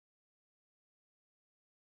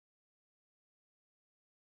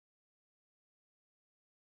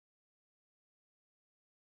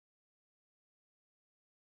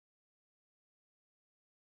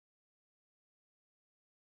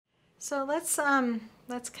So let's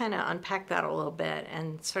kind of unpack that a little bit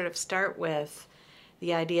and sort of start with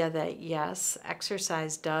the idea that yes,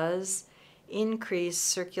 exercise does increase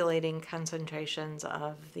circulating concentrations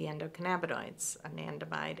of the endocannabinoids,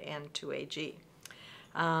 anandamide and 2-AG.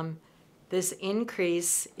 This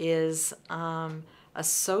increase is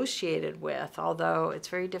associated with, although it's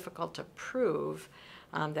very difficult to prove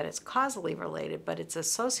that it's causally related, but it's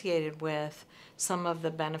associated with some of the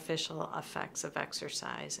beneficial effects of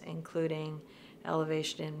exercise, including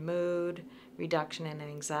elevation in mood, reduction in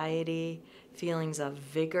anxiety, feelings of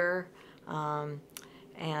vigor,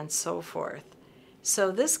 and so forth. So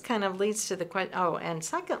this kind of leads to the question, and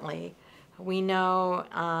secondly, we know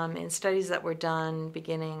in studies that were done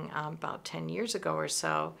beginning about 10 years ago or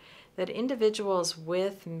so, that individuals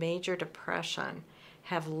with major depression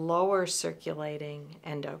have lower circulating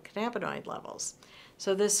endocannabinoid levels.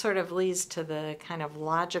 So this sort of leads to the kind of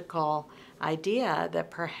logical idea that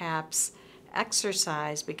perhaps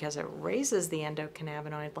exercise, because it raises the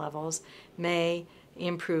endocannabinoid levels, may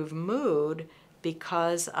improve mood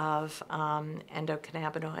because of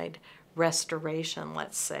endocannabinoid restoration,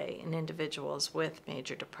 let's say, in individuals with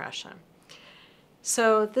major depression.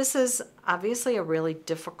 So this is obviously a really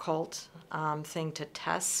difficult thing to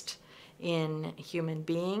test in human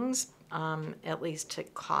beings, at least to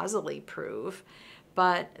causally prove.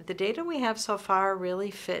 But the data we have so far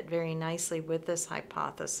really fit very nicely with this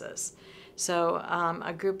hypothesis. So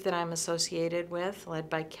a group that I'm associated with, led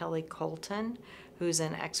by Kelly Colton, who's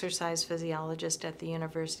an exercise physiologist at the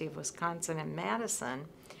University of Wisconsin in Madison,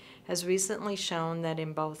 has recently shown that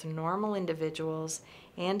in both normal individuals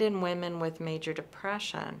and in women with major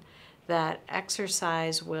depression, that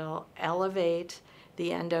exercise will elevate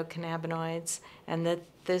the endocannabinoids, and that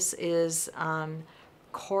this is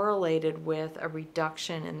correlated with a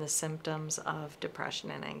reduction in the symptoms of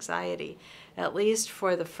depression and anxiety, at least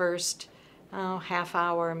for the first half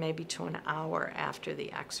hour, maybe to an hour after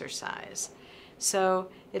the exercise. So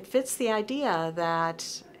it fits the idea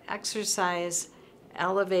that exercise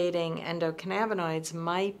elevating endocannabinoids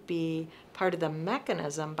might be part of the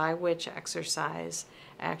mechanism by which exercise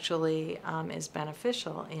actually is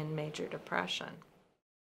beneficial in major depression.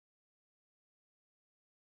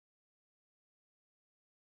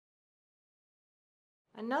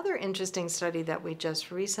 Another interesting study that we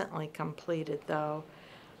just recently completed, though,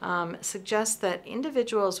 suggests that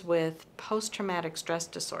individuals with post-traumatic stress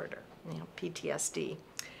disorder, PTSD,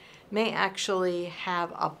 may actually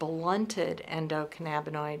have a blunted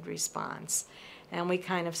endocannabinoid response. And we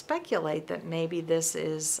kind of speculate that maybe this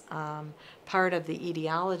is part of the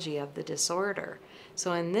etiology of the disorder.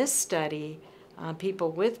 So in this study,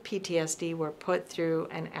 people with PTSD were put through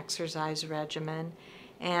an exercise regimen,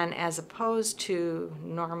 and as opposed to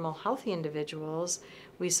normal healthy individuals,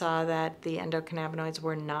 we saw that the endocannabinoids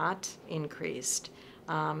were not increased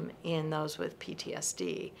in those with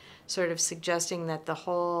PTSD, sort of suggesting that the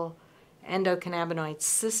whole endocannabinoid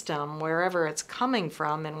system, wherever it's coming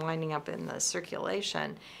from and winding up in the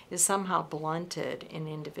circulation, is somehow blunted in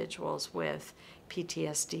individuals with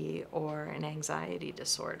PTSD or an anxiety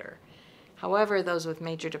disorder. However, those with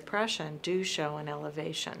major depression do show an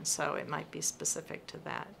elevation, so it might be specific to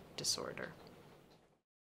that disorder.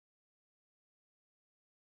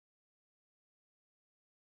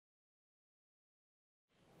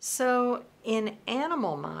 So in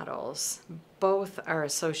animal models, both are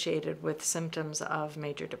associated with symptoms of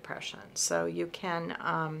major depression. So you can,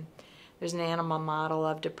 there's an animal model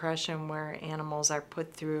of depression where animals are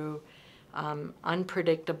put through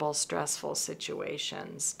unpredictable, stressful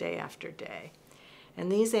situations day after day. And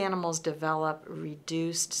these animals develop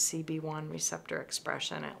reduced CB1 receptor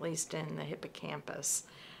expression, at least in the hippocampus,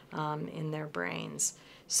 in their brains.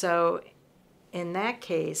 So in that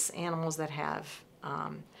case, animals that have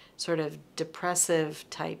sort of depressive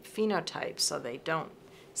type phenotypes, so they don't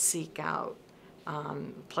seek out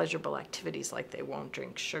pleasurable activities, like they won't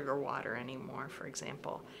drink sugar water anymore, for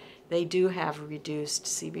example, they do have reduced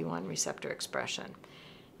CB1 receptor expression.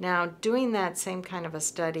 Now, doing that same kind of a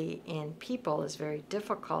study in people is very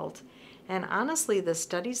difficult, and honestly, the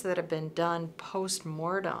studies that have been done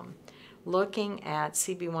post-mortem looking at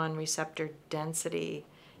CB1 receptor density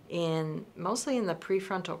mostly in the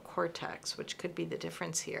prefrontal cortex, which could be the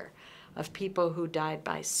difference here, of people who died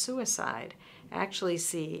by suicide, actually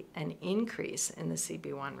see an increase in the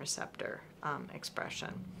CB1 receptor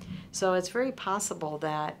expression. So it's very possible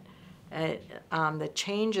that the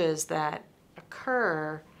changes that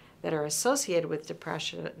occur that are associated with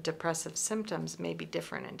depressive symptoms may be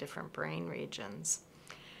different in different brain regions.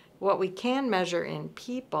 What we can measure in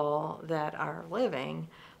people that are living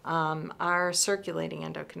are circulating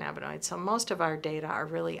endocannabinoids. So most of our data are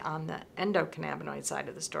really on the endocannabinoid side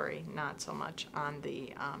of the story, not so much on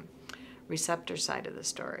the receptor side of the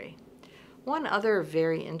story. One other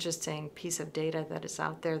very interesting piece of data that is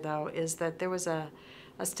out there, though, is that there was a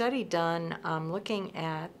study done looking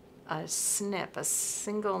at a SNP, a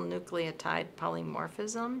single nucleotide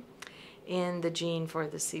polymorphism, in the gene for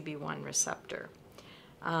the CB1 receptor.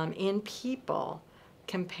 In people,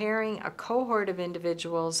 comparing a cohort of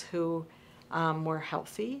individuals who were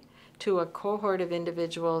healthy to a cohort of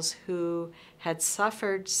individuals who had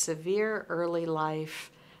suffered severe early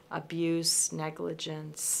life abuse,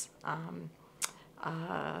 negligence,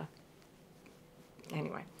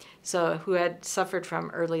 anyway, so who had suffered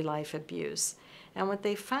from early life abuse. And what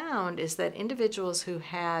they found is that individuals who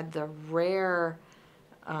had the rare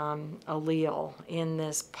allele in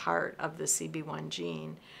this part of the CB1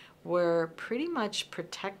 gene were pretty much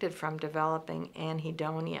protected from developing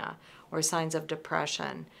anhedonia or signs of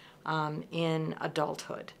depression in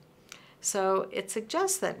adulthood. So it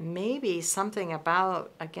suggests that maybe something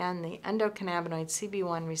about, again, the endocannabinoid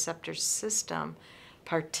CB1 receptor system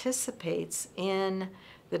participates in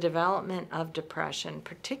the development of depression,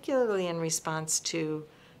 particularly in response to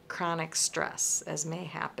chronic stress, as may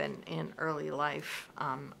happen in early life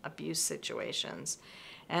abuse situations.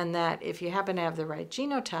 And that if you happen to have the right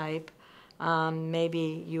genotype,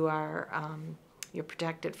 maybe you're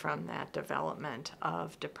protected from that development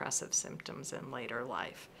of depressive symptoms in later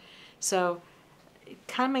life. So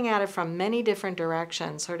coming at it from many different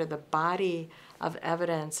directions, sort of the body of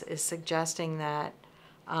evidence is suggesting that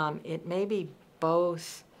it may be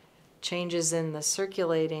both changes in the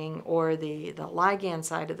circulating or the ligand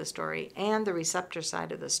side of the story and the receptor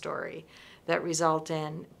side of the story that result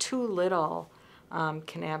in too little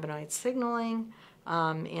cannabinoid signaling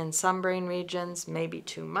in some brain regions, maybe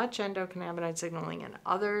too much endocannabinoid signaling in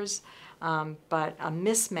others, but a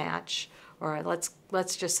mismatch, or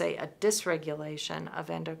let's just say a dysregulation of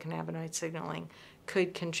endocannabinoid signaling,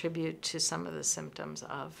 could contribute to some of the symptoms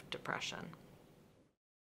of depression.